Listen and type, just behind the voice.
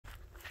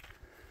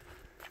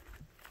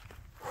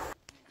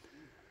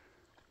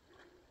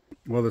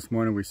Well, this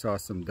morning we saw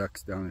some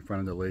ducks down in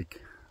front of the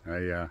lake.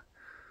 I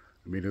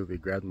immediately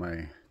grabbed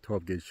my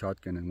 12 gauge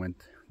shotgun and went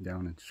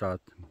down and shot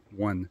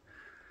one.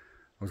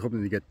 I was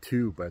hoping to get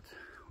two, but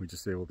we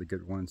just able to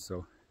get one.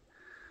 So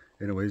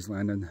anyways,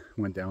 Landon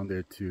went down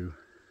there to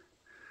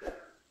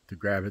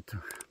grab it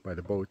by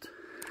the boat,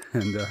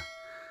 and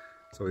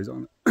so he's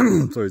on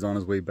so he's on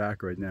his way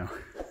back right now.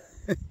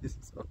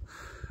 So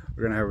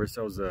we're gonna have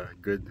ourselves a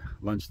good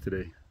lunch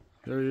today.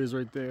 There he is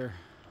right there.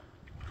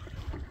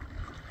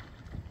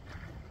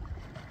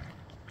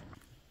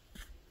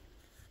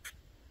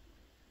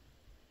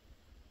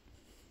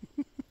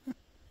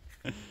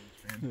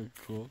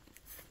 Cool.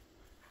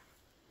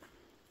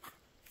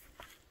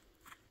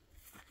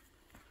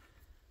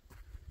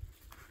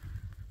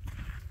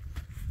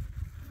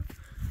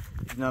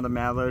 He's not a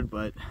mallard,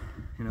 but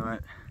you know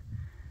what?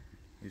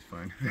 He's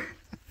fine.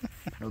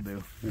 He'll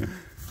do.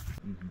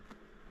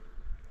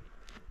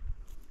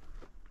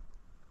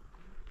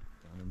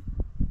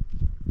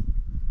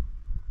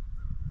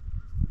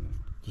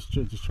 Just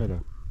try to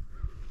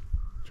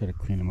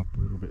clean him up a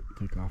little bit.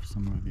 Take off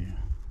some of the.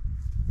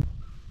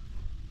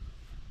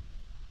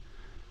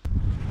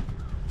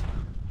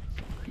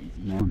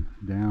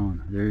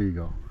 Down. There you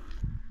go.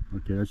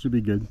 Okay, that should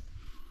be good.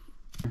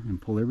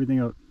 And pull everything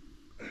out.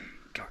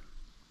 Go on.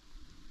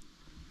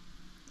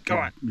 Go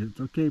on. It's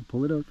okay.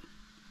 Pull it out.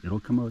 It'll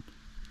come out.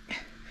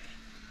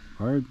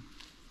 Hard.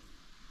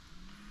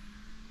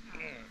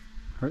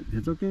 Hard.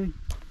 It's okay.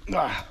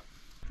 Ah.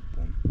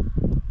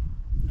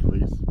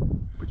 Please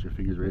put your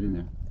fingers right in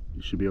there.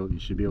 You should be able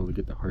to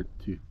get the heart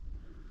too.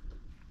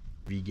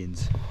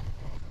 Vegans.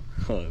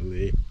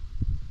 Holy.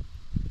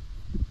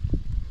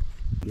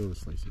 Be able to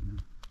slice it now.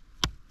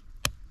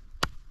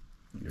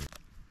 There.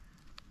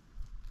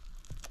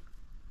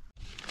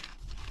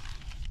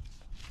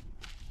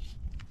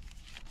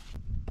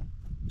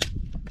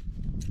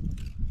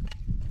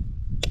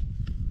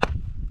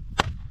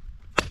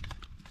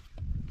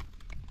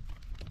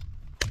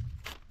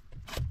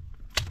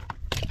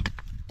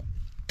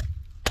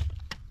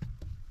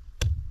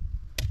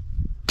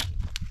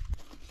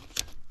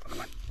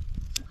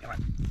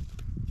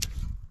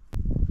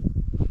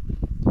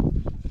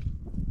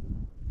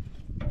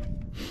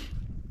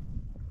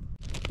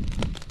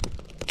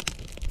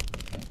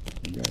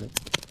 You got it.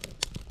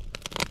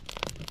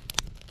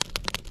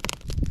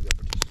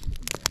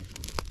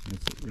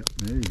 That's it. Yep,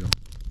 there you go.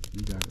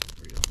 You got it.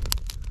 There you go.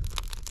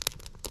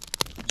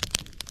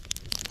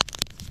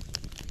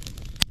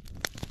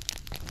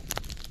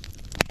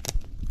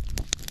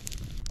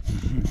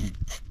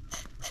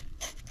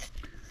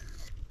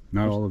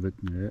 Not all of it.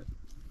 Yeah.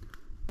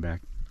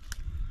 Back.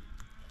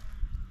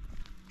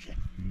 Okay.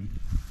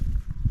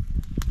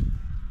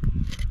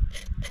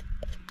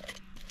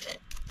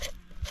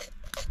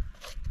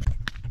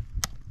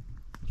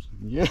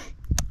 Yeah.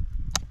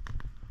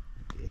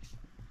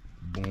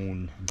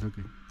 Bone. It's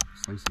okay.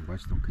 Slice it.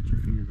 Watch, don't cut your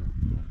fingers off.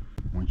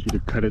 I want you to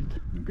cut it.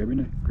 Grab your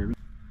knife. Grab it.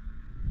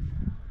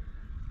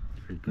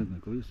 Very good.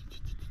 Like this.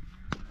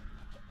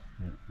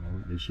 Yeah.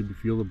 Oh, they should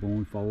feel the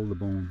bone. Follow the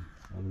bone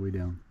all the way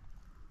down.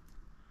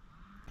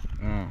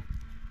 Oh.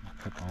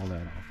 Cut all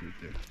that off right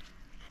there.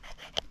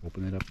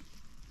 Open it up.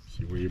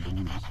 See where your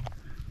bone is.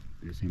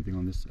 Do the same thing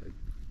on this side.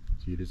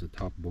 See, there's a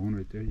top bone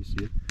right there. You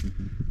see it?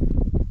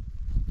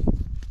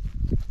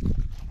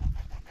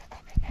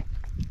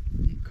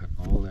 You cut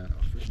all that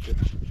off right there.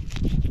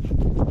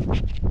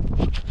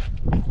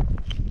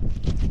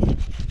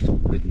 Some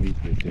good meat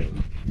right there.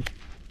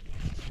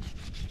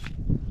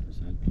 There's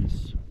that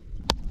piece.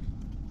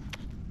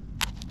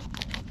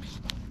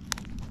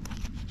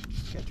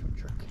 Schedule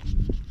trick.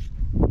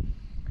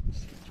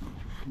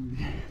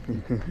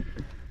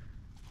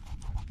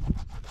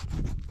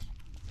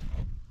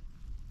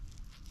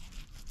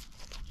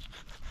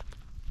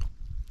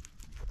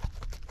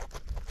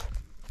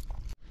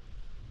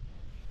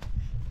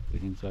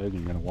 Dig inside and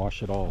you're going to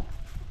wash it all.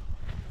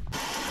 So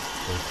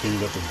clean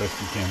it up as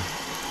best you can.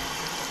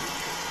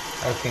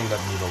 I've cleaned up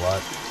meat a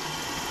lot.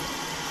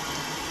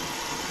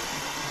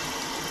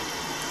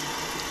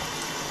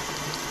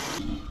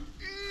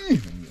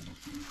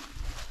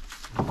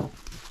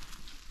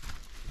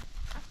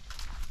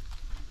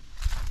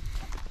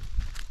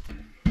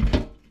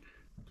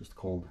 Just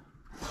cold.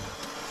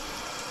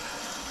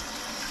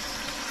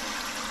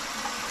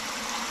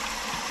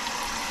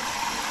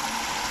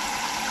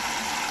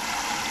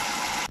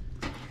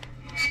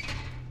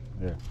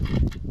 There.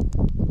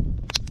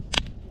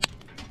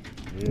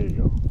 There you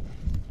go.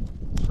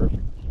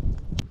 Perfect.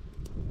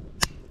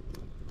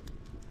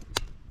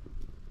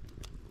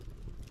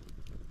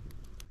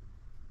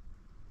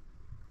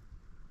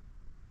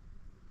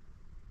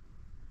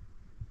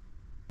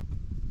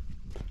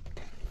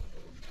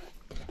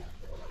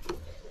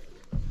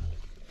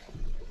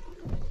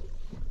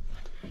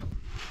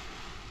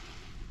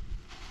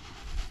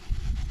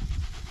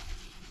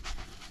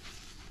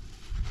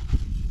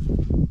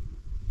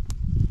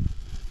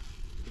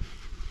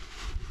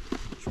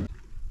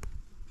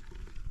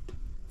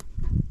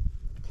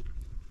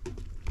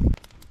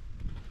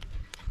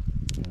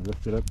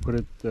 Lift it up, put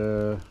it,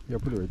 yeah,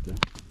 put it right there.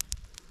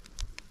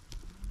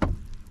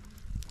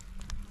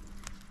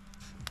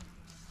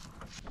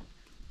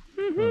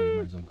 Oh, you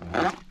might as well go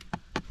ahead.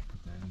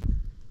 Put that in.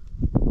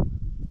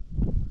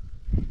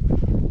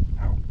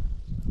 Ow.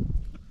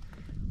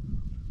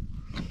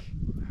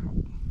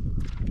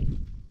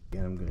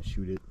 Again, I'm gonna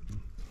shoot it.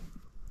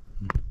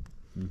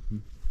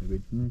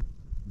 Good.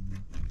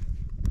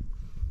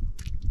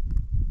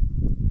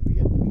 We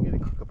gotta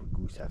cook up a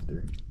goose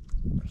after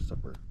for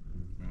supper.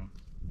 Well,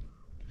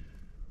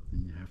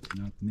 then you have to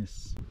not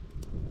miss.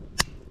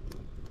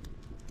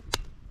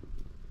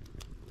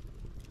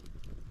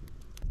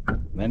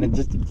 Man, it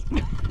just take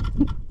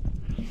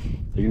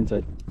it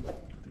inside.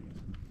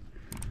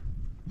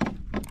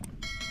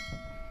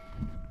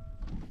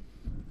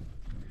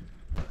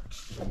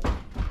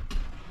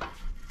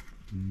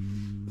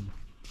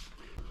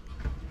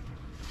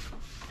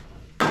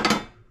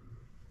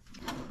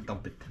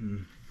 Dump it.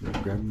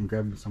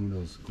 Grab some of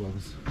those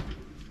gloves.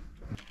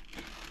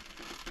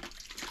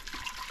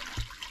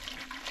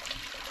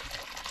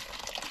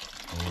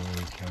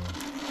 Holy cow.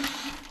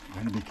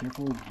 Man, be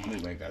careful.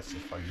 Anyway, guys,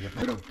 if I get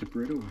Right over, tip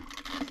right over.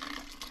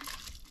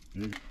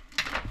 There you go.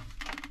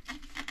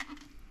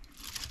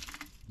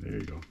 There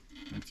you go.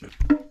 That's it.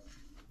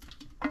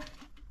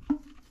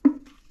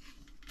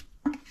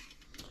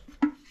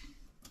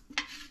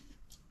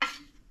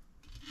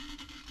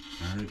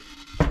 Alright.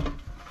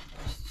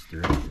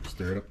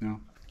 Stir it up now.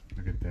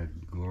 Look at that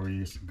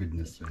glorious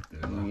goodness right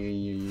there.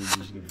 you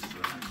just give it.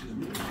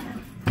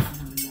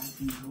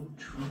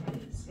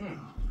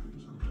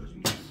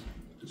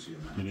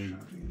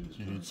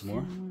 You need some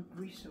more?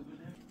 There's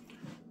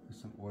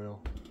some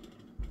oil.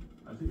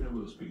 I think I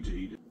will speak to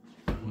Edith.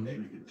 Make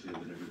it clear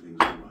that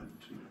everything's all right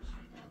between us.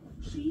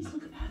 Please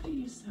look after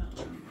yourself.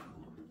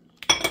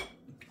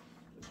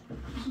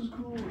 This is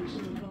cool.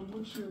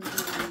 What's your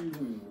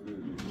name?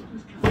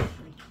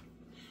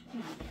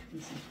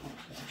 Mrs.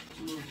 Potter.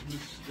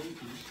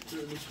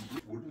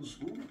 Wooden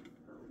spoon?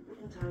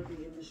 Wouldn't I be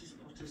in Mrs.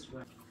 Potter's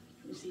way?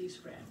 Mrs.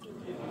 Fred,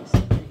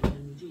 previously,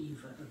 and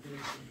Diva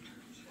ability.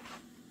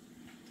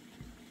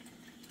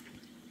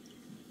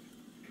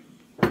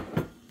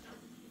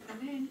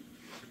 Come in.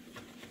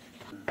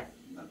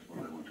 That's what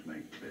I want to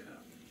make clear.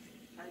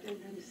 I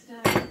don't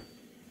understand.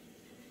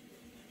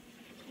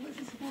 What is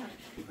this about?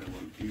 What I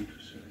want you to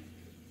say.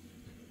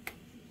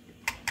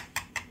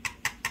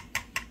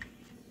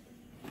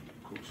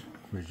 Of course not.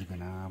 Where's you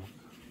gonna?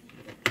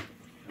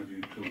 Have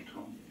you told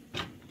Tom?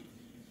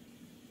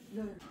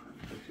 No.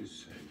 That his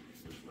say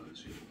as well as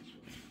yours.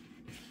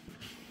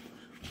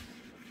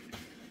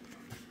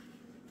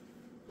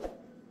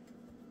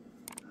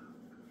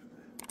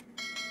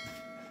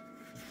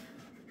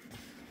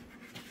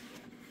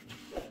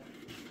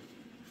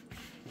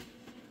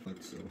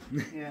 Like so.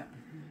 Yeah.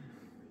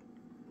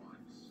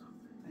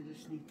 I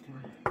just need to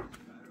put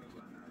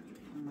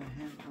my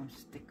hand on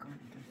stick on it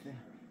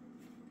there.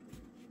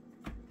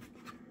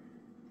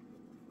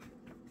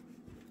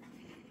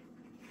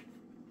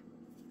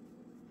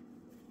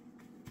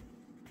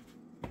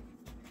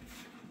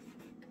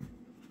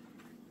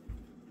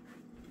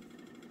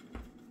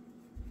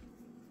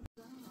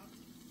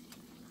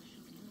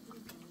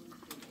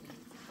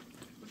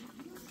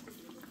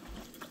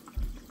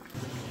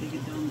 Take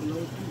it down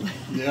below.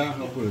 Yeah,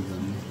 I'll put it in.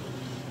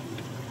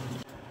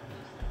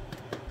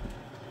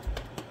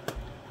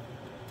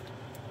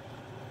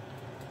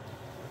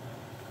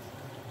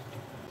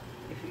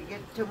 If you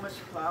get too much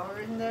flour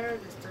in there,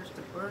 it starts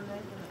to burn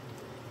it.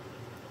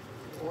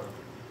 Or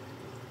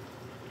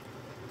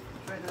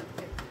try not to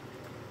get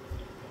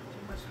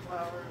too much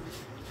flour.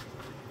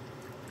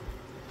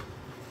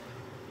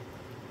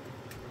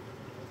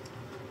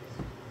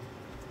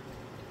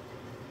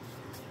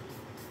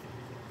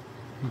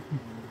 Get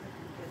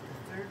the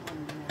third one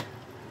in there.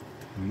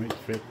 It might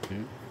fit, yeah.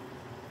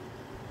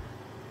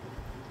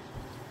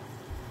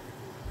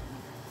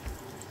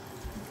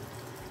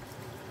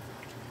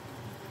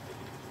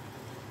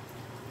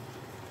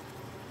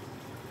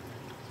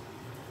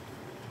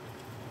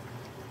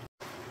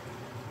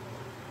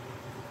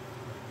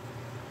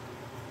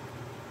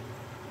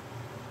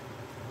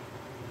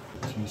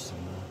 Too small.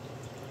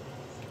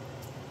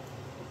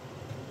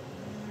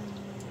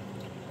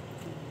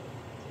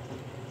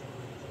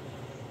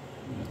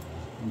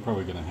 I'm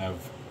probably gonna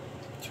have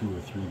 2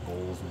 or 3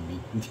 bowls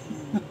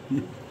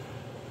maybe.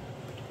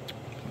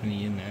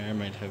 Plenty in there. I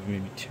might have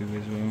maybe 2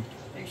 as well.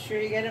 Make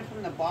sure you get it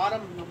from the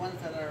bottom, the ones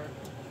that are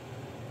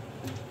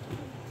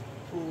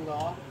cooled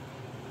off.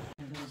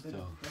 A little bit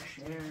of fresh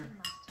air.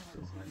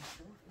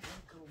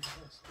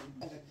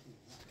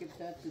 Give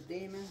that to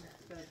Damon,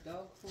 that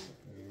dog food.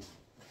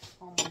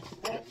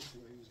 Almost dead.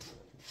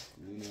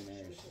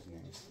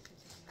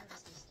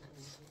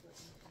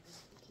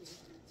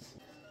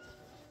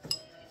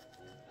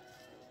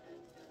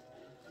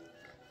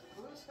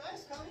 Blue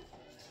sky's coming.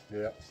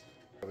 Yeah.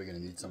 Probably gonna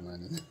need some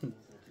then.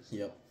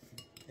 Yep.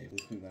 Hey, we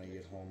can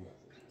get home.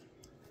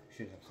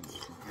 Should have some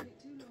moose here.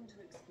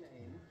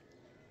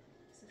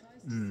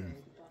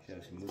 Should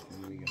have some moose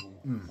when we get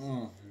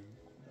home.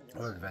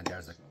 Oh,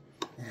 fantastic.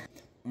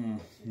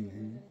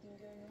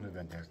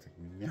 Fantastic.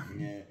 Yeah.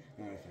 Yeah.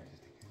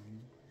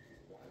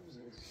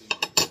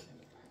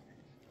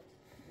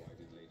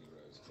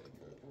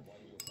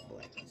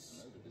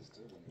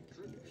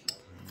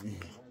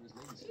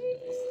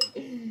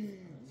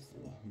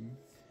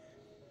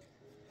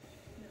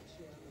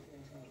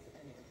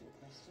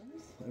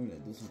 I haven't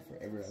had this in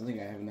forever. I think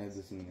I haven't had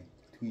this in like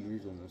 2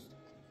 years almost.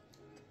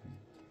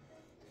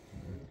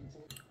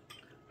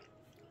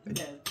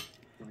 The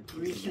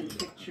recent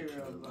picture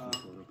of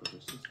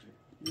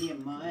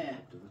Nehemiah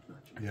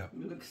Yeah.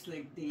 looks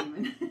like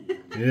Damon.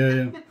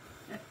 Yeah.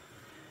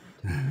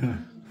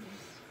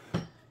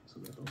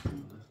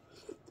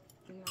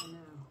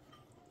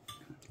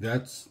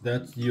 That's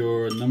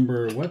your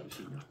number what?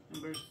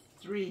 Number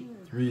 3.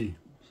 3.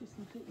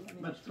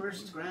 But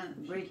first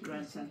great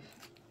grandson.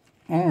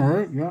 All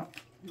right. Yeah.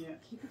 Yeah.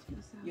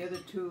 The other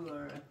 2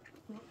 are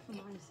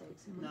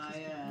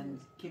Naya and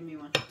Kimmy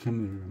one.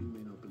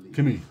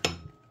 Kimmy.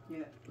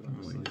 Yeah.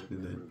 Why did you do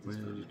that? Why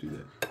did you do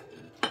that?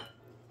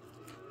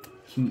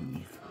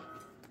 Kimmy.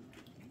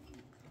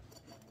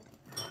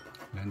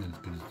 Mine is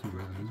good too,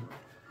 right?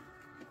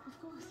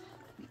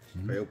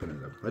 If I open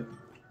it up, what?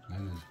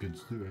 Mine is good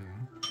too,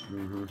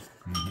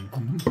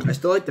 right? I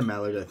still like the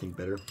mallard, I think,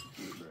 better.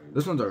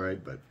 This one's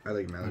alright, but I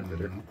like mallard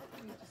better.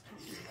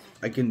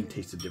 I can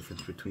taste the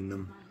difference between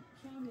them.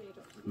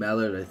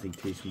 Mallard, I think,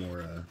 tastes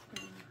more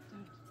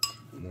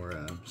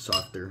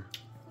softer.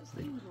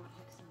 Like,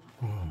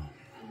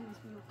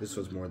 this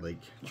was more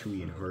like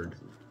chewy and hard.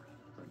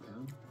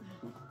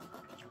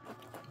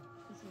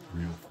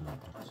 Real food.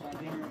 So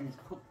dinner is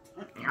cooked.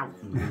 That's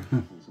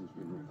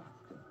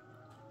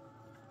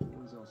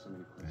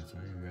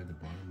why you read the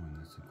bottom one.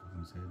 That's the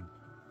Kokum's head.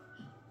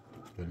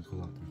 Better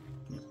cool out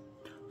there.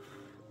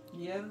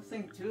 The other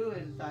thing too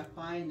is I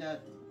find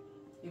that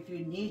if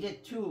you knead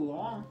it too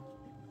long,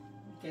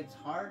 it gets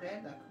hard.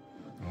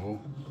 Oh.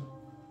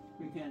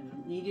 You can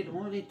knead it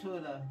only to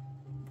the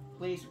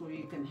place where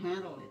you can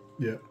handle it.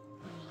 Yeah.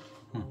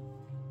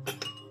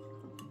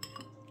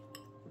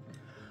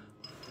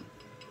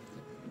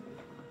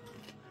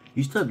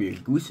 You still have your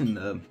goose in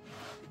the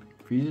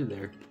freezer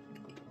there.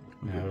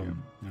 Yeah, I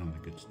don't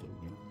think it's still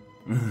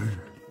good.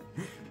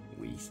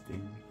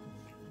 Wasting.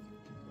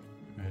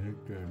 I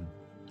think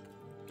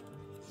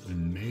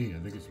in May, I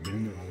think it's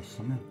been there all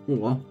summer. Oh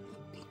well.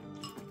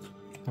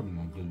 Probably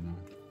not good now.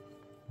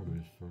 Probably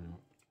just throw it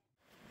out.